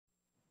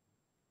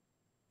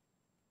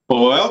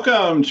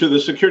Welcome to the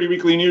Security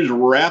Weekly News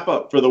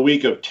wrap-up for the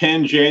week of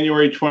 10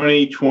 January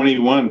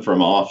 2021 from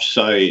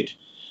Offsite.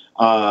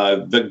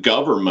 The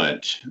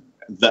government,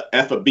 the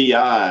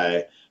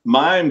Effabeeeye,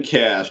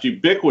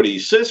 Mimecast, Ubquiti,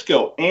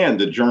 Cisco, and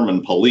the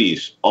German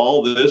police.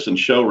 All this and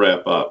show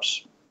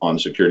wrap-ups on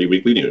Security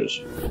Weekly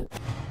News.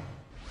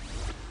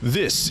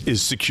 This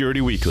is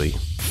Security Weekly.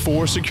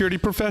 For security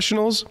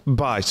professionals,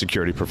 by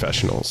security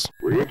professionals.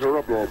 We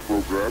interrupt our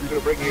program to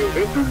bring you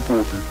this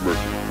important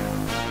message.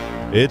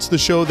 It's the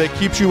show that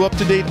keeps you up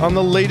to date on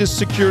the latest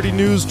security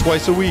news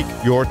twice a week.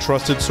 Your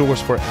trusted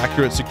source for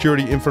accurate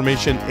security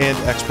information and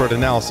expert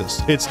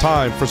analysis. It's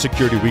time for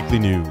Security Weekly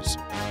News.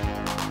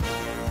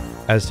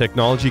 As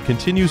technology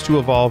continues to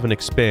evolve and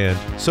expand,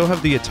 so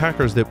have the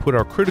attackers that put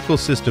our critical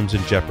systems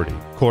in jeopardy.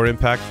 Core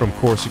Impact from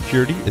Core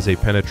Security is a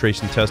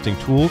penetration testing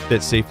tool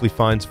that safely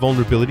finds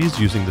vulnerabilities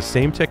using the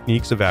same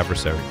techniques of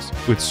adversaries,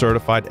 with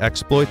certified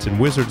exploits and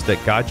wizards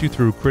that guide you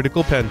through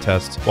critical pen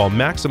tests while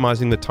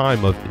maximizing the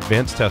time of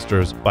advanced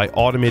testers by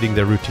automating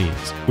their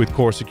routines. With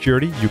Core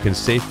Security, you can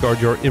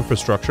safeguard your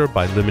infrastructure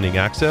by limiting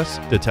access,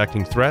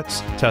 detecting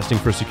threats, testing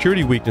for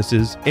security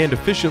weaknesses, and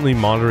efficiently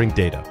monitoring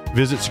data.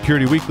 Visit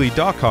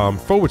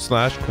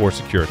securityweekly.com/core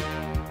security.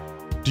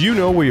 Do you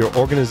know where your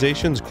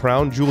organization's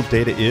crown jewel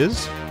data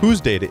is,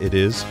 whose data it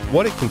is,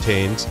 what it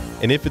contains,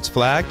 and if it's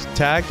flagged,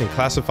 tagged, and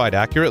classified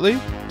accurately?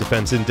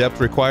 Defense in Depth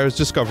requires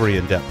discovery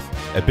in depth.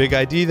 At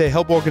BigID, they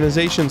help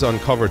organizations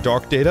uncover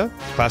dark data,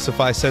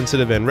 classify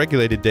sensitive and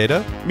regulated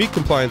data, meet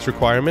compliance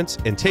requirements,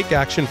 and take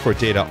action for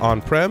data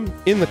on-prem,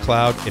 in the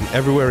cloud, and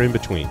everywhere in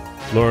between.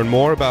 Learn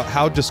more about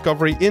how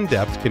Discovery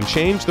In-Depth can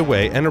change the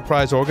way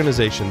enterprise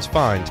organizations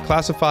find,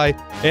 classify,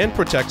 and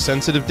protect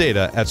sensitive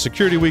data at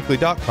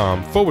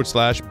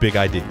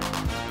securityweekly.com/BigID.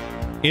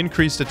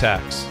 Increased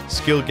attacks,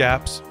 skill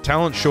gaps,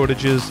 talent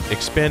shortages,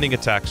 expanding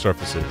attack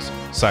surfaces.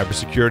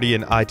 Cybersecurity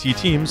and IT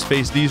teams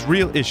face these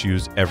real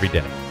issues every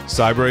day.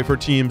 CyberArray for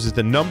Teams is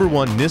the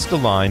 #1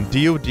 NIST-aligned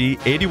DoD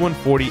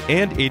 8140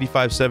 and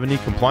 8570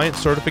 compliance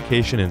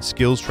certification and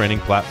skills training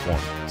platform.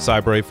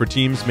 CyberArray for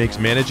Teams makes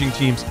managing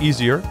teams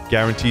easier,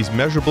 guarantees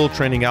measurable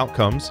training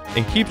outcomes,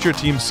 and keeps your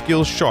team's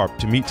skills sharp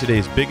to meet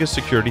today's biggest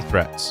security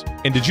threats.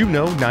 And did you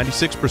know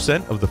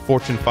 96% of the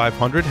Fortune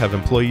 500 have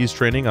employees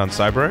training on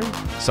CyberArray?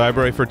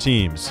 CyberArray for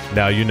Teams.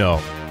 Now you know.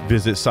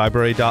 Visit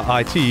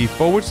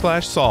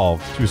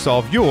cyberarray.it/solve to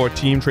solve your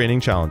team training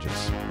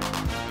challenges.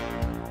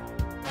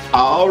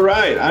 All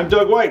right, I'm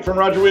Doug White from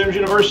Roger Williams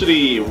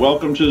University.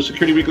 Welcome to the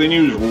Security Weekly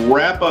News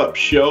wrap-up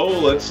show.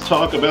 Let's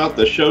talk about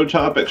the show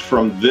topics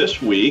from this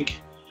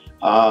week.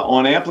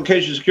 On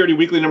Application Security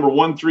Weekly number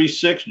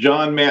 136,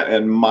 John, Matt,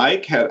 and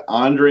Mike had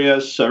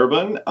Andreas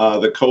Serban,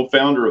 the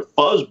co-founder of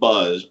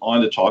FuzzBuzz,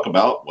 on to talk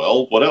about,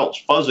 well, what else?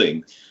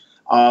 Fuzzing.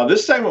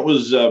 This segment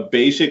was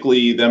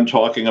basically them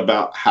talking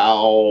about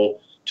how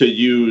to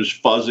use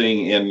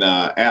fuzzing in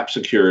app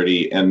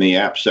security and the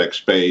AppSec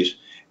space.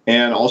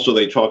 And also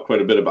they talked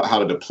quite a bit about how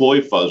to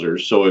deploy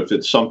fuzzers. So if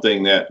it's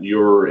something that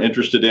you're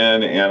interested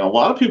in, and a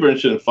lot of people are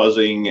interested in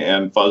fuzzing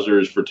and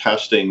fuzzers for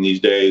testing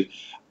these days,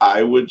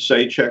 I would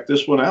say check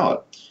this one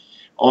out.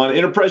 On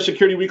Enterprise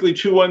Security Weekly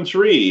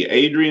 213,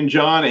 Adrian,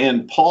 John,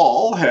 and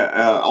Paul,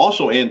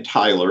 and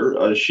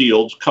Tyler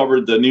Shields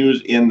covered the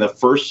news in the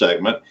first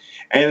segment.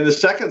 And in the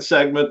second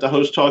segment, the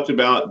host talked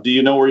about, do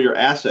you know where your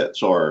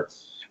assets are?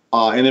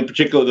 And in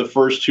particular, the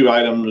first two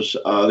items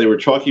they were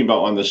talking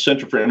about on the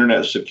Center for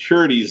Internet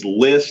Security's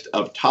list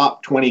of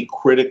top 20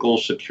 critical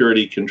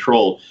security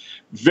controls.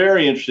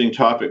 Very interesting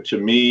topic to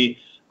me.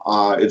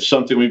 It's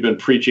something we've been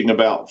preaching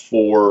about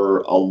for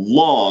a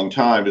long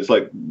time. It's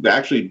like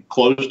actually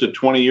close to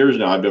 20 years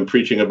now. I've been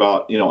preaching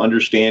about,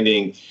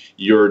 understanding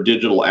your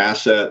digital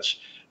assets.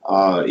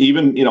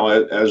 Even,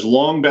 as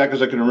long back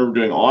as I can remember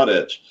doing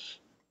audits,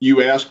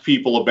 you ask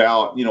people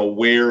about,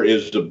 where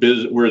is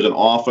an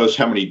office,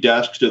 how many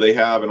desks do they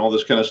have, and all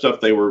this kind of stuff.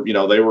 They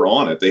were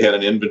on it. They had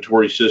an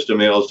inventory system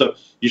and all this stuff.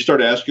 You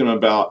start asking them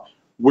about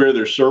where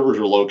their servers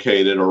are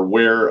located or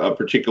where a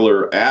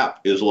particular app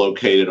is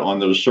located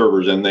on those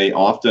servers, and they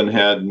often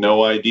had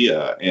no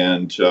idea.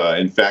 And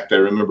in fact, I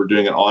remember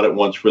doing an audit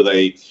once where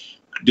they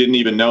didn't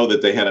even know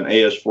that they had an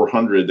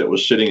AS400 that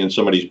was sitting in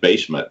somebody's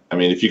basement. I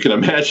mean, if you can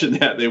imagine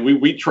that,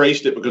 we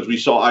traced it because we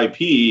saw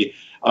IP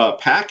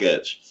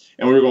packets.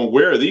 And we were going,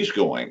 where are these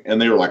going?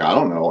 And they were like, I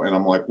don't know. And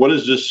I'm like, what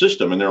is this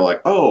system? And they're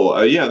like,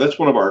 yeah, that's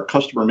one of our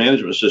customer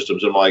management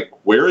systems. And I'm like,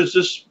 where is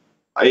this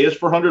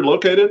AS400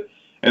 located?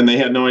 And they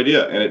had no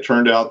idea. And it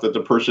turned out that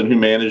the person who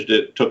managed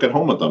it took it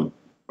home with them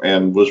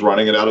and was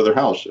running it out of their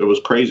house. It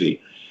was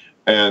crazy.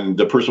 And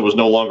the person was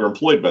no longer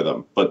employed by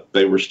them, but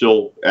they were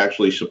still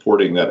actually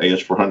supporting that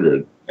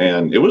AS400.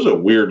 And it was a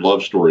weird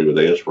love story with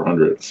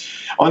AS400.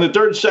 On the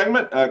third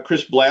segment,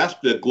 Chris Blask,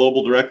 the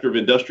Global Director of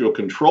Industrial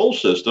Control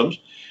Systems,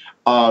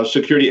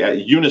 Security at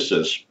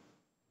Unisys,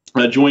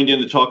 joined in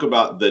to talk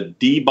about the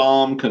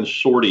DBOM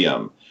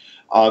Consortium.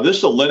 This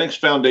is a Linux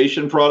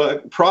Foundation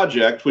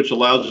project, which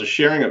allows the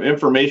sharing of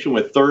information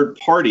with third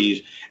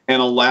parties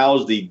and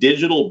allows the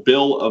digital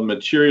bill of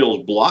materials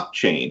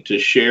blockchain to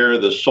share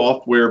the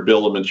software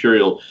bill of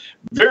materials.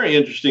 Very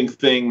interesting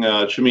thing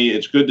to me.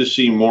 It's good to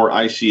see more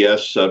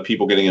ICS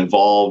people getting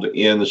involved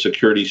in the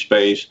security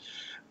space.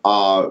 A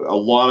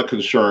lot of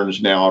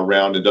concerns now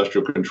around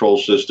industrial control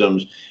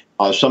systems.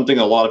 Something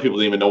a lot of people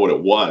didn't even know what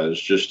it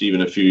was just even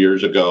a few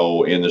years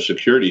ago in the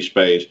security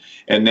space.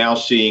 And now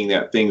seeing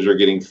that things are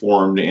getting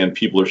formed and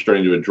people are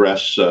starting to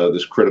address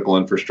this critical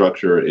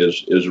infrastructure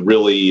is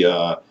really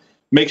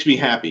makes me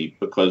happy,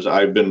 because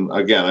I've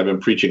been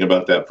preaching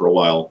about that for a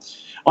while.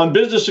 On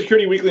Business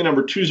Security Weekly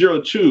number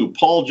 202,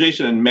 Paul,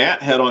 Jason, and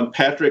Matt had on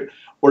Patrick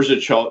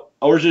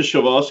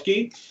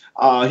Orzechowski.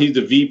 He's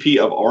the VP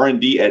of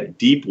R&D at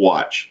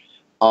DeepWatch.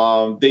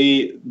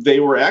 They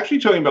were actually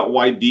talking about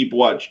why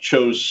DeepWatch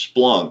chose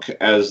Splunk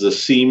as the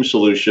SIEM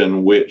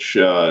solution, which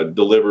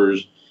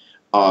delivers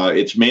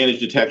its managed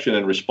detection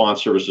and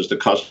response services to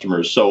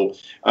customers. So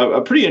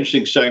a pretty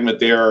interesting segment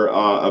there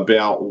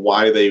about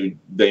why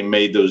they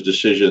made those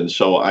decisions.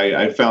 So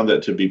I found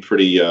that to be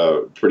pretty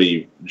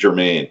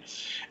germane.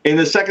 In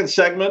the second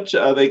segment,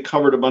 they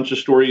covered a bunch of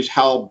stories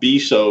how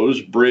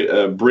BISOs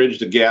bridge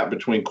the gap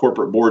between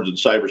corporate boards and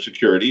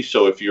cybersecurity.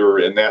 So if you're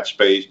in that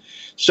space,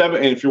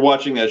 and if you're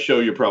watching that show,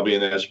 you're probably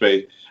in that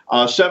space.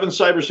 7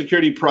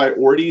 cybersecurity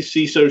priorities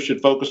CISOs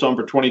should focus on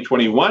for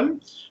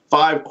 2021.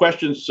 5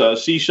 questions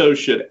CISOs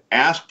should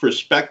ask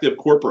prospective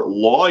corporate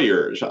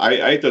lawyers.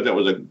 I thought that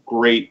was a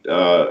great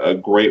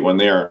one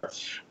there.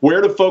 Where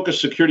to focus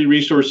security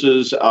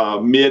resources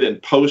mid and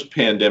post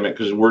pandemic,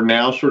 because we're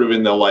now sort of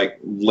in the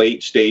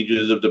late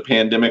stages of the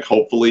pandemic,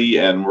 hopefully,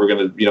 and we're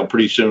going to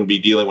pretty soon be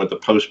dealing with the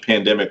post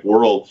pandemic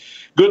world.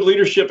 Good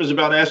leadership is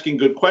about asking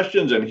good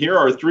questions, and here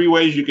are 3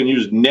 ways you can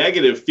use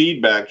negative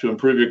feedback to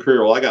improve your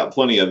career. Well, I got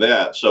plenty of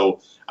that, so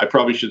I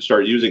probably should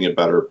start using it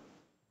better.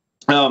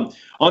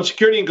 On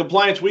Security and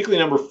Compliance Weekly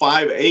number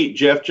 58,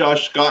 Jeff,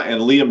 Josh, Scott,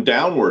 and Liam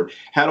Downward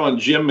had on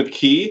Jim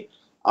McKee.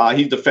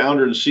 He's the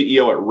founder and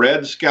CEO at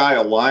Red Sky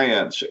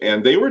Alliance,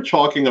 and they were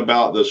talking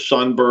about the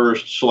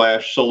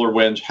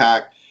Sunburst/SolarWinds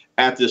hack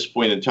at this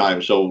point in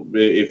time. So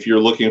if you're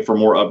looking for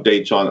more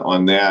updates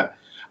on that,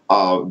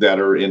 that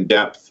are in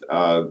depth,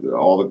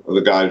 all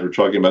the guys were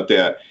talking about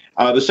that.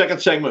 The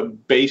second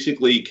segment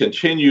basically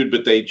continued,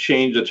 but they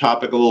changed the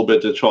topic a little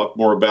bit to talk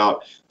more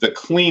about the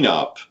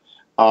cleanup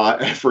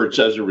efforts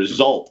as a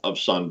result of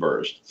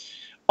Sunburst.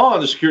 On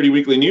the Security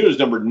Weekly News,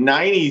 number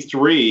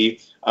 93,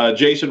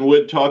 Jason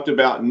Wood talked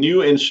about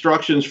new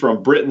instructions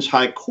from Britain's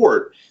High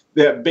Court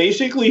that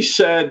basically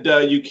said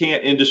you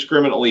can't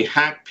indiscriminately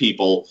hack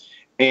people.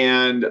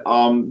 And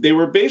they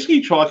were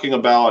basically talking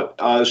about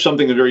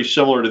something very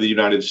similar to the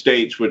United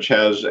States, which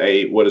has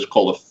what is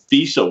called a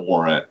FISA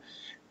warrant.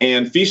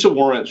 And FISA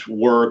warrants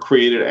were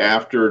created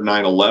after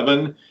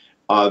 9/11.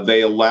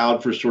 They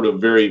allowed for sort of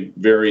very,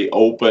 very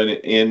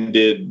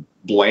open-ended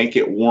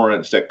blanket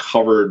warrants that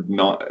covered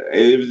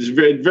it was a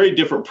very, very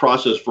different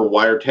process for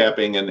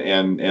wiretapping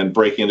and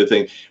breaking into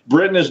things.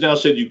 Britain has now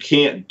said you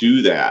can't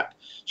do that.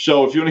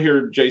 So if you want to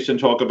hear Jason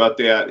talk about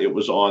that, it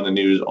was on the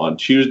news on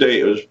Tuesday.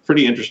 It was a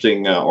pretty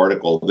interesting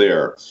article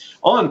there.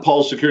 On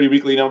Paul's Security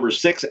Weekly number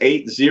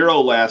 680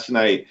 last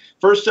night,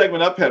 first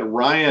segment up had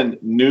Ryan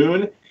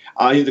Noon.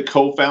 He's the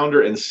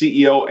co-founder and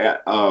CEO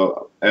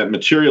at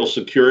Material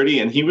Security,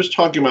 and he was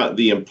talking about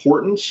the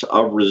importance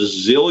of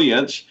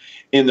resilience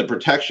in the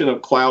protection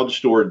of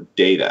cloud-stored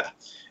data.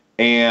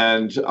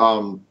 And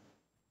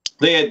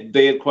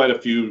they had quite a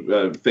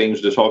few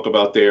things to talk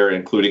about there,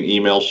 including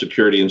email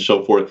security and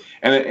so forth.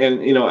 And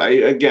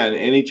again,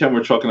 anytime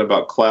we're talking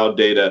about cloud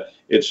data,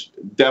 it's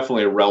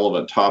definitely a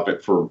relevant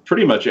topic for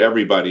pretty much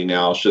everybody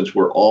now, since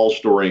we're all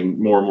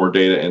storing more and more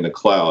data in the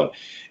cloud.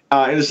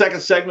 In the second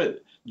segment,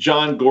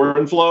 John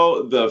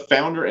Gorenflow, the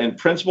founder and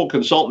principal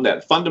consultant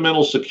at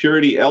Fundamental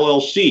Security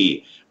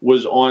LLC,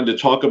 was on to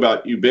talk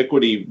about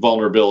Ubquiti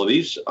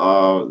vulnerabilities.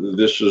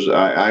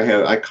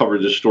 I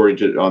covered this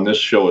story on this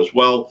show as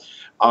well.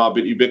 But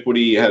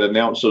Ubquiti had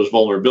announced those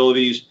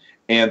vulnerabilities,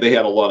 and they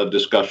had a lot of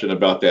discussion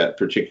about that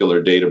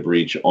particular data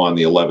breach on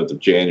the 11th of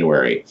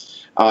January.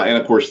 And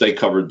of course, they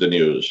covered the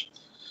news.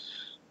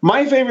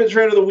 My favorite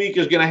thread of the week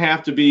is going to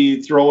have to be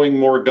throwing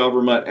more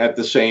government at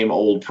the same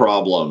old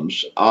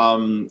problems.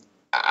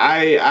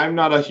 I'm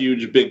not a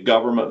huge big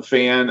government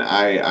fan.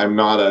 I'm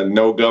not a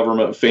no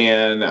government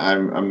fan.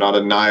 I'm not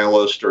a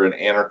nihilist or an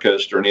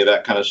anarchist or any of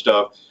that kind of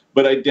stuff.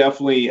 But I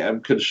definitely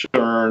am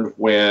concerned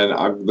when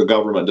the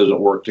government doesn't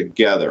work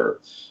together.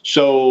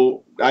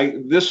 So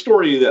this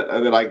story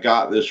that I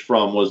got this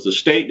from was the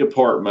State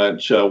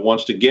Department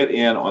wants to get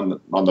in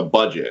on the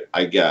budget,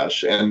 I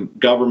guess. And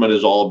government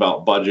is all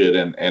about budget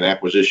and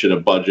acquisition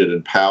of budget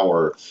and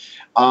power.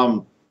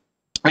 I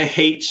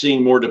hate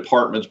seeing more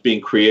departments being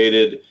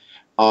created.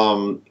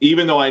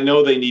 Even though I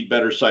know they need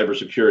better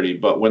cybersecurity,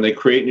 but when they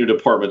create new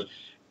departments,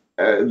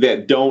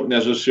 that don't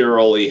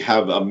necessarily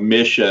have a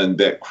mission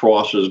that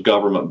crosses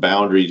government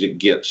boundaries, it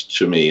gets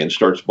to me and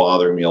starts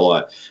bothering me a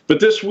lot. But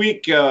this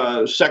week,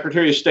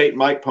 Secretary of State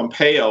Mike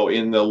Pompeo,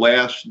 in the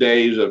last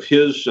days of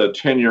his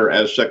tenure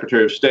as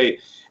Secretary of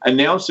State,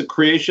 announced the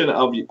creation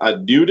of a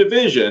new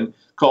division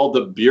called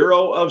the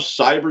Bureau of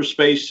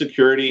Cyberspace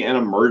Security and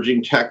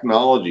Emerging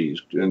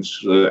Technologies. And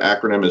the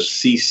acronym is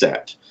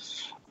CSET.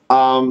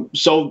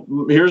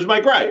 So here's my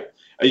gripe.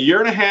 A year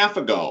and a half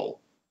ago,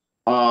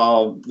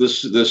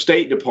 the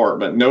State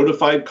Department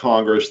notified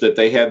Congress that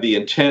they had the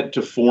intent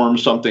to form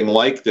something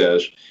like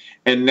this.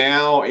 And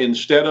now,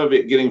 instead of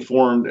it getting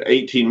formed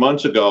 18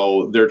 months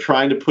ago, they're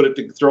trying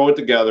to throw it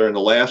together in the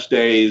last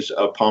days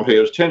of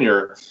Pompeo's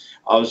tenure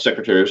as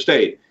Secretary of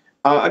State.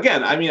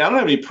 Again, I mean, I don't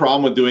have any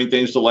problem with doing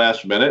things the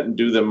last minute and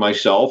do them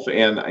myself.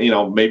 And,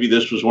 maybe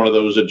this was one of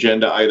those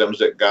agenda items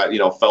that got,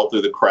 fell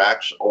through the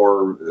cracks.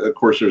 Or, of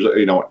course, there's,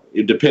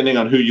 depending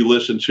on who you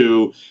listen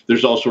to,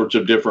 there's all sorts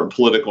of different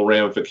political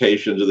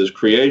ramifications of this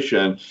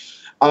creation.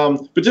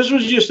 But this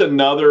was just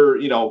another,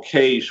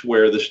 case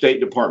where the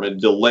State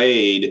Department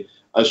delayed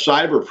a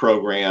cyber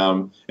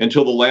program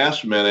until the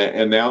last minute,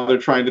 and now they're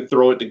trying to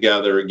throw it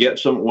together, get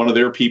one of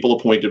their people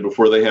appointed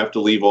before they have to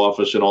leave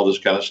office and all this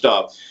kind of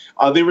stuff.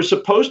 They were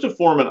supposed to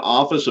form an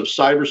Office of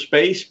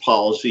Cyberspace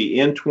Policy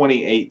in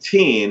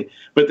 2018,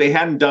 but they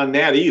hadn't done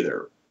that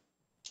either.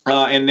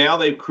 And now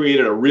they've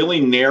created a really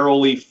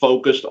narrowly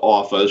focused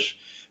office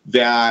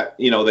that,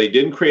 they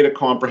didn't create a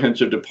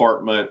comprehensive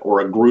department or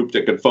a group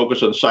that could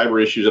focus on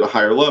cyber issues at a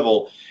higher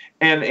level.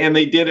 And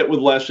they did it with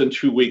less than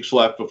 2 weeks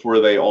left before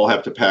they all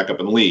have to pack up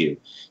and leave.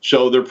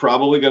 So they're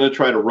probably going to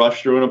try to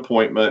rush through an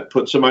appointment,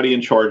 put somebody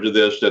in charge of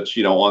this that's,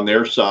 on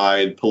their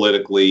side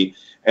politically,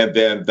 and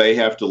then they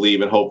have to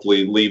leave and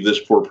hopefully leave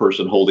this poor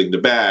person holding the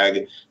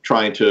bag,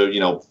 trying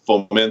to,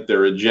 foment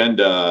their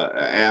agenda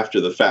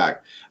after the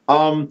fact.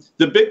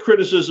 The big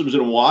criticisms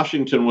in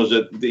Washington was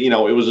that,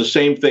 it was the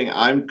same thing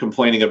I'm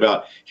complaining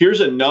about. Here's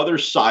another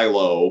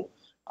silo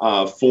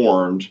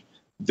formed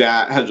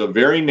that has a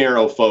very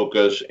narrow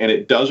focus, and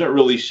it doesn't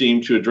really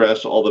seem to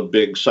address all the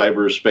big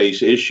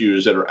cyberspace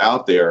issues that are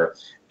out there.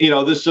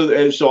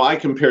 So I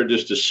compared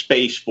this to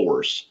Space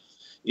Force.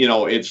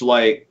 It's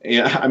like,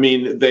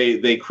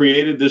 they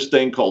created this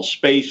thing called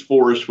Space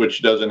Force,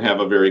 which doesn't have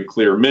a very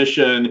clear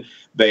mission.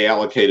 They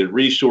allocated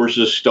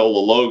resources, stole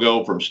a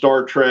logo from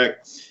Star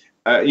Trek,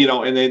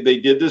 and they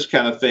did this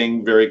kind of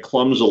thing very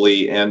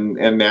clumsily, and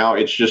now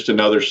it's just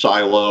another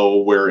silo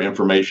where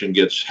information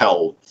gets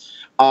held.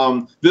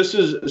 This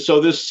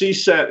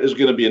CSET is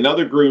going to be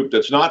another group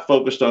that's not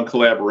focused on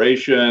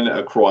collaboration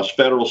across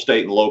federal,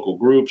 state, and local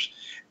groups,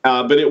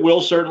 but it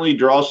will certainly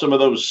draw some of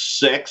those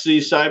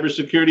sexy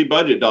cybersecurity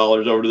budget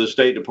dollars over to the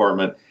State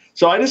Department.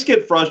 So I just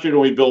get frustrated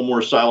when we build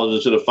more silos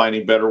instead of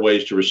finding better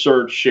ways to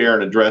research, share,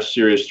 and address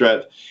serious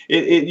threats.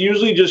 It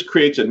usually just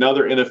creates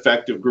another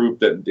ineffective group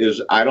that is,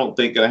 I don't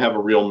think, going to have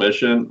a real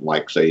mission,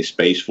 like, say,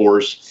 Space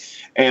Force.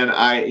 And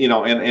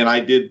I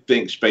did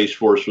think Space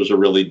Force was a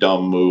really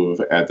dumb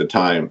move at the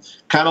time,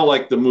 kind of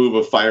like the move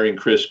of firing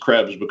Chris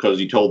Krebs because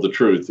he told the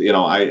truth.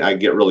 I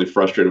get really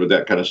frustrated with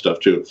that kind of stuff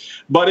too.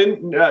 But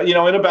in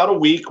about a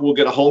week, we'll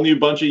get a whole new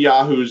bunch of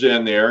yahoos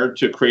in there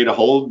to create a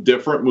whole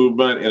different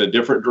movement in a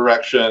different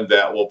direction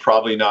that will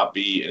probably not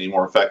be any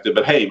more effective.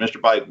 But hey,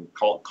 Mr. Biden,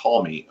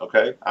 call me,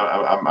 okay?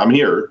 I'm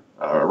here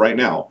right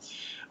now.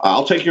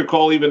 I'll take your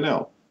call even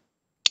now.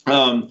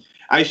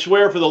 I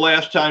swear for the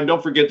last time,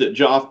 don't forget that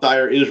Joff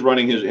Dyer is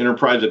running his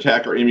Enterprise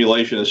Attacker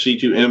Emulation and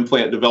C2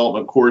 Implant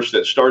Development course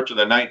that starts on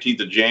the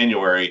 19th of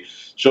January.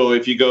 So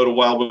if you go to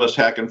Wild West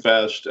Hack and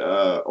Fest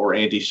or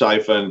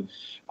Anti-Siphon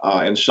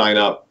and sign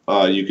up,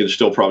 you can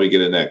still probably get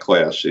in that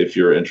class if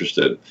you're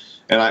interested.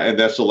 And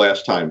that's the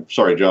last time.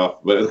 Sorry, Joff,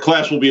 but the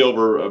class will be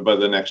over by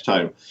the next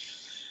time.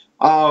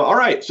 All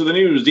right, so the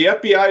news. The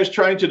FBI is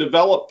trying to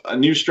develop a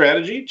new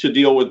strategy to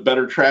deal with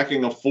better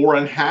tracking of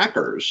foreign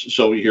hackers.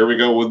 So here we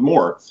go with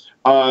more.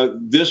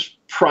 This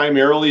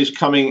primarily is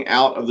coming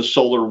out of the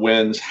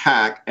SolarWinds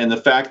hack and the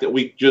fact that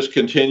we just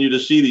continue to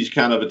see these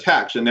kind of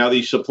attacks. And now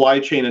these supply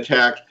chain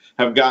attacks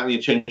have gotten the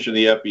attention of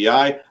the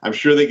FBI. I'm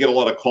sure they get a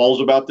lot of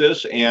calls about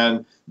this,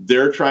 and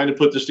they're trying to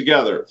put this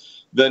together.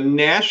 The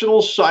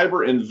National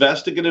Cyber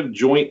Investigative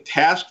Joint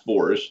Task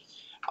Force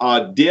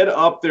did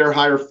up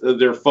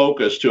their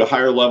focus to a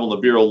higher level in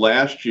the Bureau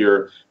last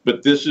year,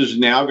 but this is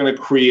now going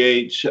to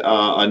create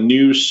a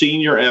new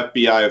senior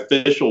FBI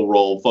official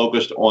role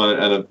focused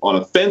on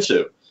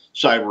offensive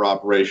cyber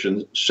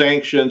operations,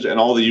 sanctions, and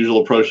all the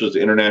usual approaches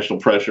to international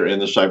pressure in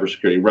the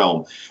cybersecurity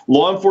realm.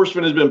 Law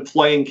enforcement has been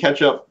playing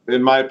catch up,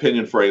 in my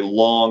opinion, for a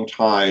long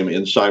time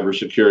in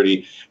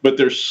cybersecurity, but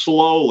they're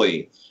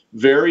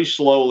very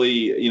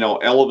slowly,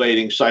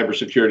 elevating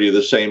cybersecurity to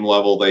the same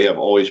level they have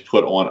always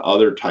put on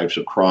other types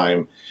of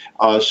crime.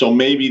 So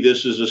maybe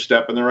this is a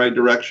step in the right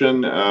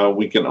direction.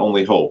 We can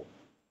only hope.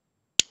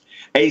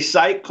 A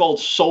site called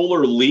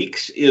Solar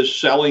Leaks is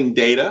selling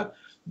data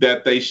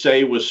that they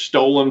say was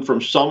stolen from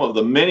some of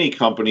the many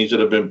companies that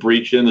have been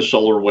breached in the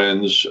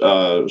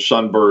SolarWinds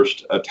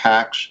sunburst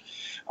attacks.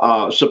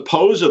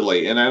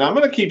 supposedly, and I'm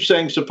going to keep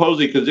saying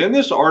supposedly because in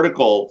this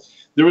article,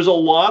 there was a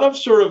lot of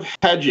sort of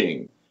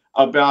hedging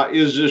about,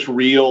 is this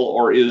real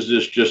or is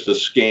this just a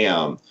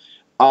scam?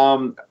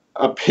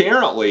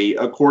 Apparently,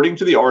 according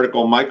to the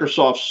article,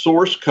 Microsoft's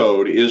source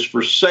code is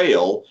for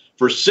sale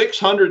for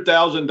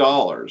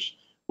 $600,000,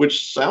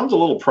 which sounds a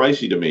little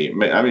pricey to me.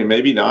 I mean,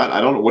 maybe not.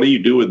 I don't know. What do you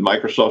do with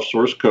Microsoft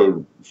source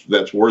code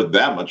that's worth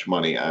that much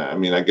money? I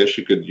mean, I guess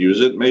you could use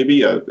it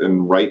maybe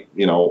and write,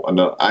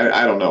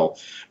 I don't know.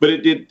 But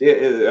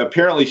it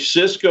apparently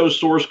Cisco's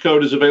source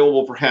code is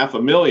available for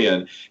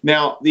 $500,000.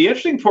 Now, the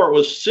interesting part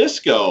was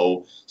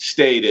Cisco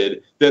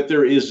stated that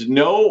there is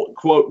no,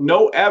 quote,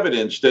 no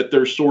evidence that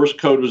their source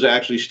code was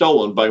actually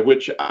stolen, by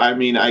which, I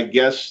mean, I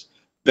guess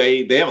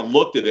they haven't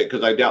looked at it,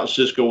 because I doubt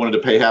Cisco wanted to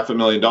pay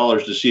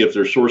 $500,000 to see if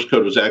their source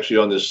code was actually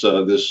on this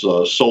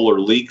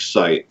Solar Leaks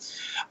site.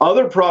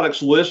 Other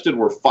products listed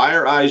were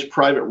FireEye's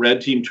private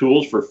red team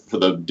tools for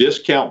the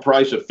discount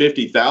price of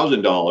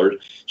 $50,000,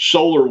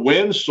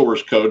 SolarWinds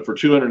source code for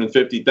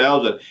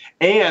 $250,000,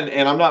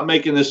 and I'm not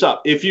making this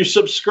up. If you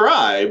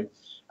subscribe,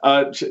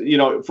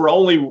 for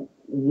only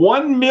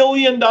 $1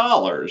 million,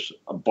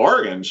 a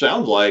bargain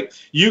sounds like,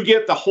 you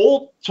get the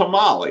whole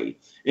tamale,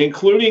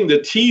 including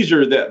the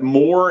teaser that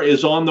more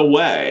is on the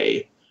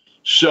way.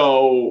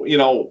 So,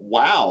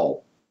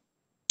 wow.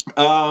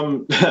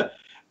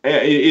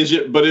 Is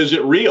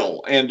it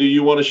real? And do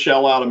you want to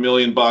shell out $1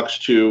 million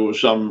to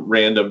some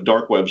random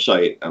dark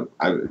website?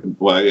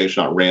 Well, it's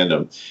not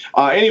random.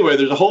 Anyway,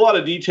 there's a whole lot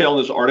of detail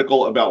in this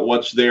article about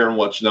what's there and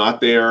what's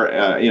not there.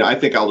 I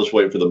think I'll just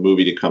wait for the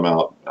movie to come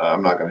out.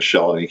 I'm not going to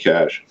shell any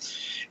cash.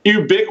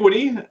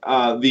 Ubquiti,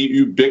 the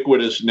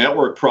ubiquitous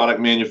network product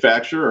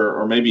manufacturer,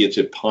 or maybe it's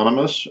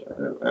eponymous.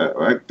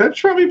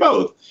 That's probably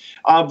both.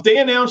 They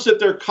announced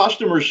that their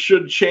customers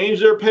should change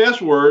their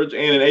passwords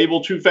and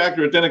enable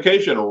two-factor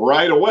authentication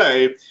right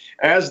away,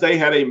 as they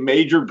had a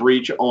major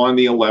breach on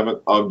the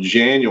 11th of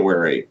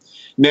January.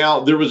 Now,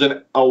 there was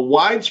a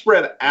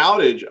widespread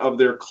outage of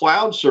their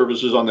cloud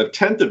services on the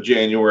 10th of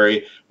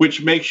January,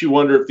 which makes you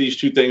wonder if these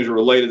two things are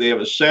related. They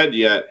haven't said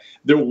yet.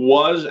 There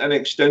was an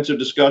extensive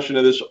discussion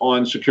of this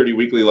on Security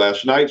Weekly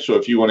last night. So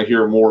if you want to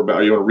hear more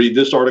about, you want to read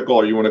this article,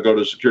 or you want to go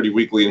to Security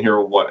Weekly and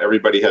hear what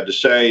everybody had to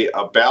say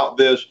about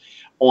this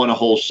on a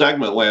whole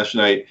segment last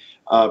night,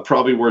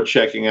 probably worth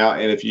checking out.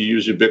 And if you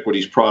use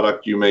Ubquiti's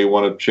product, you may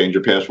want to change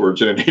your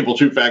passwords and enable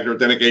two-factor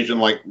authentication.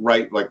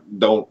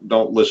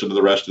 Don't listen to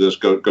the rest of this.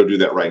 Go do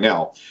that right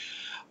now.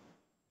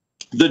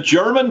 The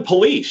German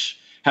police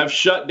have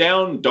shut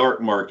down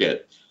Dark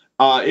Market,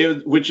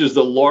 which is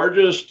the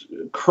largest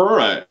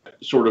current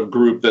sort of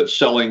group that's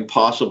selling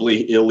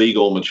possibly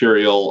illegal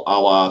material, a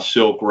la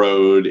Silk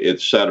Road,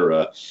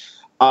 etc.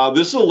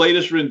 This is the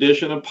latest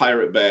rendition of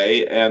Pirate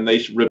Bay, and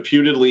they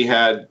reputedly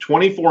had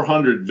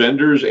 2,400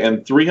 vendors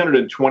and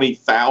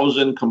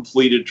 320,000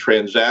 completed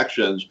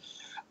transactions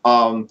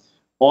on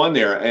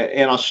there.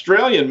 An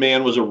Australian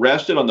man was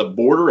arrested on the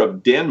border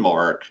of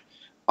Denmark,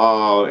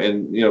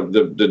 and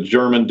the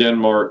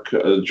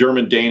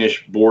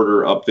German-Danish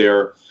border up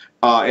there,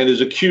 and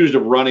is accused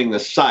of running the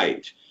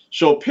site.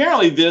 So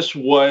apparently this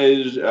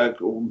was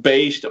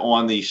based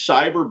on the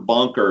Cyber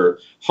Bunker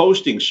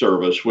hosting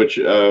service, which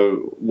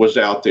was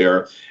out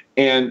there.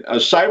 And a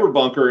Cyber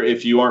Bunker,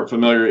 if you aren't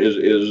familiar,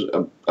 is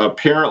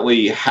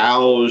apparently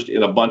housed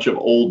in a bunch of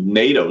old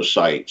NATO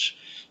sites.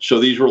 So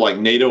these were like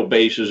NATO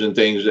bases and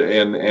things,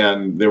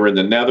 and they were in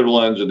the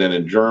Netherlands and then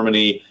in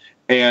Germany.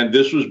 And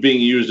this was being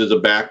used as a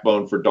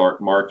backbone for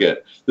Dark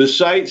Market. The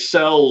site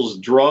sells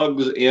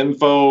drugs,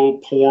 info,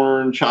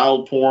 porn,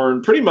 child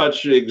porn, pretty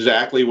much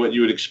exactly what you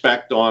would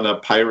expect on a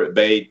Pirate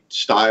Bay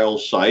style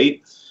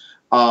site.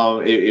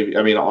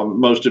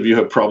 Most of you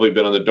have probably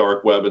been on the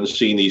dark web and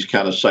seen these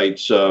kind of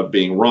sites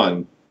being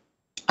run.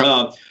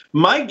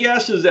 My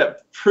guess is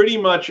that pretty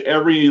much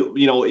every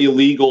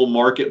illegal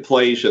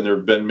marketplace, and there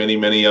have been many,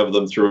 many of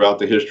them throughout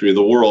the history of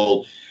the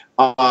world,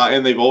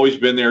 and they've always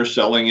been there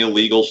selling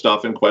illegal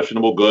stuff and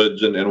questionable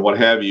goods and what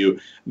have you.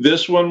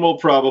 This one will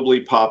probably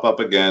pop up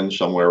again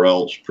somewhere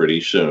else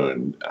pretty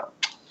soon.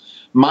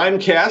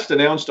 Mimecast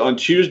announced on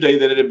Tuesday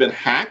that it had been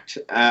hacked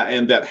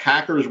and that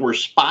hackers were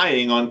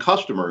spying on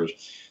customers.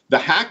 The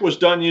hack was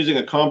done using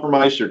a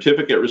compromised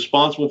certificate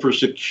responsible for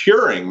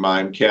securing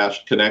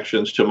Mimecast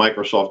connections to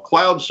Microsoft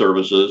Cloud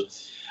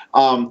services.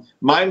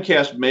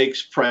 Mimecast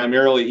makes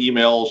primarily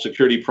email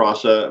security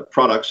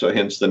products,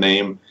 hence the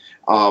name.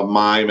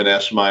 Mime and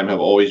SMime have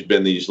always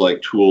been these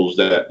tools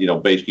that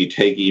basically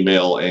take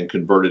email and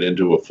convert it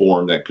into a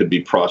form that could be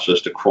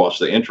processed across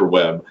the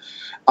interweb.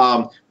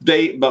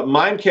 But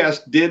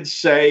Mimecast did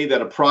say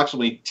that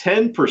approximately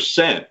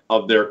 10%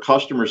 of their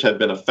customers had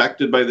been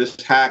affected by this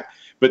hack,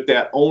 but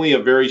that only a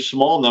very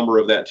small number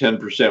of that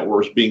 10%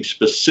 were being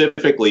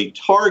specifically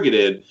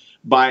targeted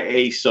by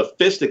a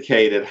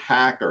sophisticated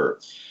hacker.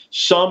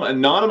 Some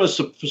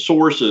anonymous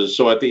sources,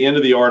 so at the end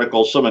of the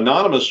article, some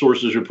anonymous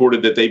sources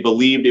reported that they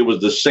believed it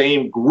was the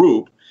same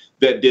group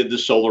that did the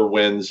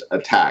SolarWinds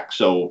attack.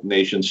 So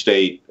nation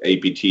state,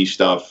 APT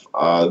stuff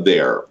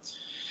there.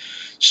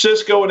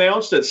 Cisco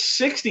announced that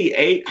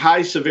 68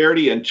 high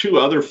severity and 2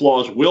 other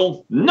flaws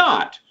will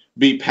not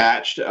be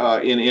patched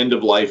in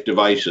end-of-life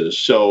devices.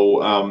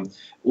 So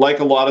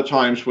like a lot of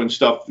times when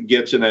stuff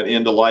gets in that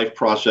end-of-life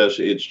process,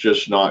 it's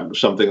just not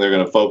something they're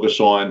going to focus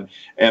on.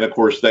 And of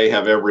course, they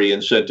have every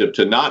incentive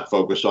to not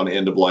focus on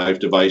end-of-life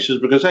devices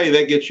because, hey,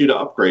 that gets you to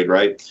upgrade,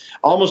 right?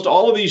 Almost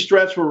all of these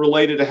threats were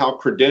related to how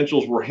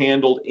credentials were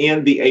handled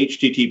in the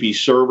HTTP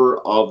server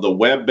of the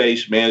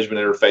web-based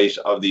management interface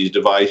of these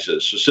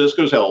devices. So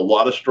Cisco's had a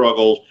lot of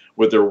struggles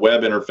with their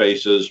web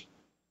interfaces.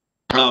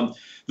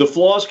 The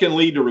flaws can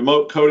lead to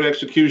remote code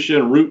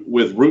execution,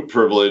 root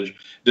privilege,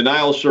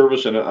 denial of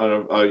service, and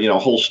a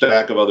whole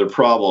stack of other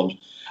problems.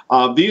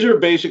 These are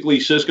basically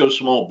Cisco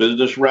small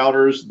business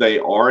routers. They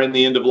are in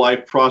the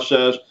end-of-life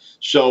process.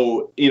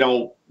 So,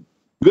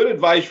 good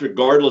advice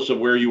regardless of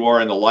where you are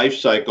in the life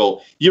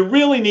cycle. You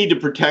really need to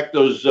protect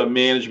those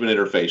management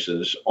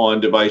interfaces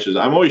on devices.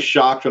 I'm always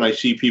shocked when I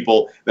see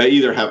people that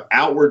either have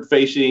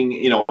outward-facing,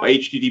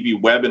 HTTP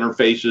web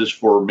interfaces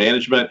for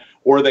management,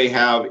 or they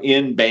have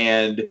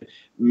in-band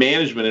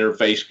management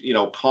interface,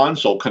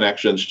 console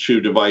connections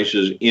to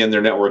devices in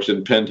their networks,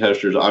 and pen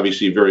testers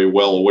obviously very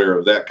well aware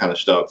of that kind of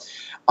stuff.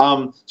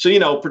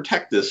 So,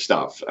 protect this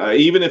stuff,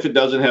 even if it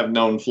doesn't have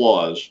known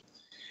flaws.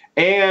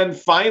 And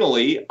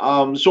finally,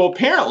 so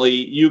apparently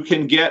you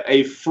can get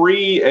a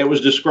free, it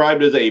was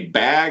described as a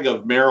bag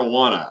of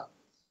marijuana.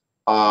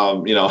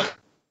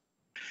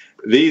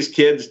 These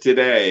kids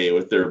today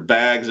with their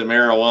bags of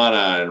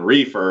marijuana and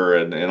reefer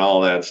and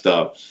all that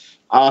stuff.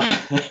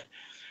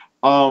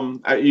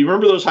 You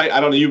remember those I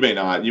don't know, you may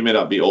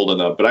not be old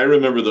enough, but I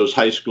remember those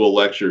high school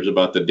lectures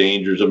about the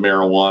dangers of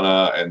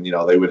marijuana, and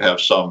they would have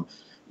some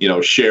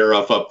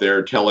sheriff up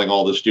there telling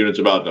all the students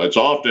about it's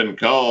often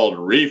called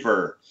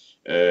reefer,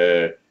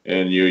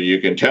 and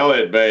you can tell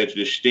it by its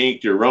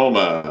distinct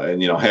aroma,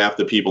 and half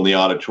the people in the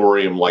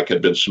auditorium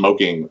had been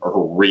smoking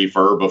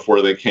reefer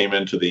before they came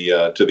into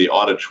the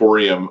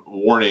auditorium.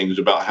 Warnings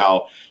about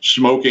how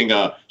smoking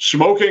a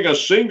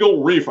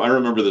single reefer, I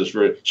remember this,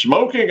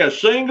 smoking a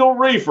single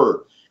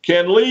reefer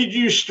can lead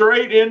you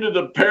straight into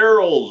the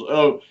perils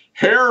of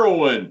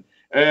heroin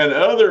and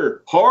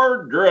other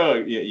hard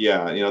drugs.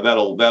 Yeah, that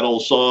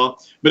old saw.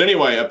 But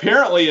anyway,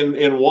 apparently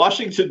in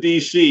Washington,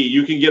 D.C.,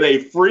 you can get a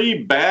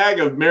free bag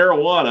of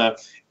marijuana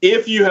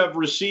if you have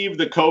received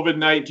the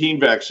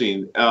COVID-19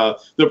 vaccine.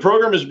 The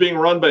program is being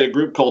run by a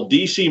group called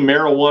D.C.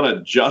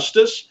 Marijuana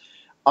Justice,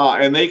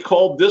 and they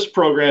called this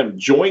program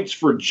Joints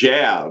for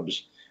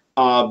Jabs.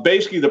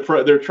 Basically,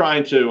 they're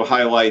trying to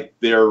highlight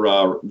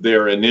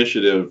their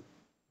initiative,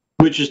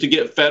 which is to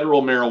get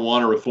federal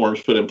marijuana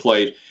reforms put in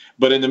place.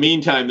 But in the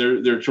meantime,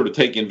 they're sort of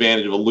taking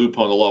advantage of a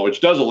loophole in the law,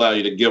 which does allow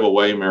you to give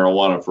away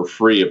marijuana for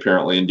free,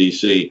 apparently, in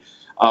D.C.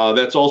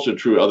 That's also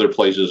true other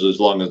places as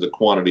long as the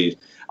quantities.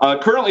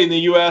 Currently in the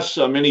U.S.,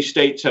 many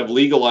states have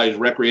legalized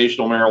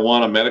recreational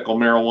marijuana, medical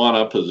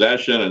marijuana,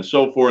 possession, and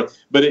so forth,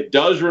 but it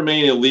does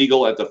remain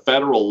illegal at the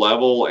federal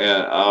level.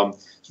 And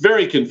it's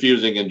very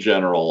confusing in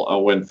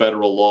general when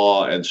federal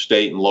law and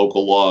state and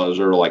local laws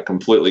are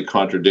completely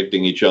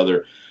contradicting each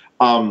other.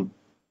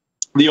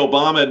 The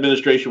Obama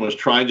administration was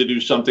trying to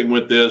do something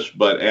with this,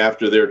 but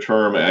after their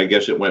term, I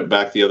guess it went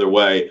back the other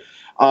way.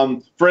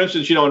 For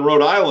instance, in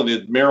Rhode Island,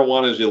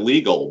 marijuana is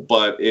illegal,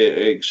 but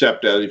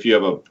except if you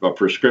have a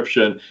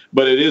prescription,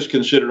 but it is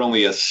considered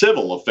only a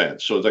civil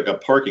offense. So it's like a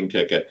parking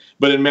ticket.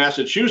 But in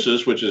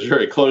Massachusetts, which is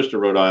very close to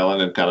Rhode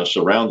Island and kind of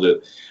surrounds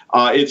it,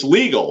 it's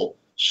legal.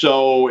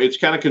 So it's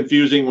kind of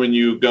confusing when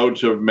you go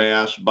to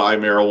Mass, buy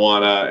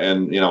marijuana,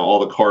 and all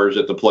the cars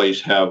at the place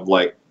have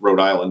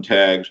Rhode Island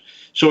tags.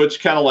 So it's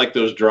kind of like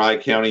those dry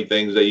county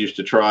things they used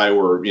to try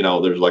where,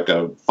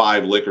 there's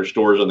 5 liquor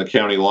stores on the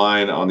county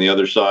line on the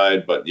other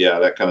side. But yeah,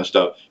 that kind of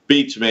stuff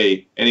beats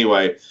me.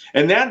 Anyway,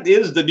 and that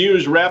is the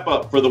news wrap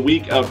up for the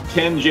week of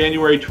 10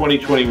 January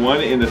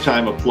 2021 in the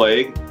time of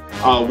plague.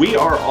 We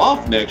are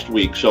off next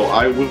week, so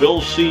I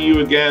will see you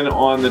again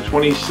on the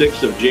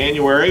 26th of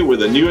January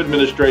with a new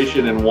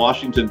administration in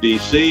Washington,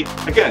 D.C.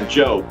 Again,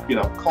 Joe,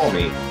 call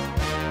me.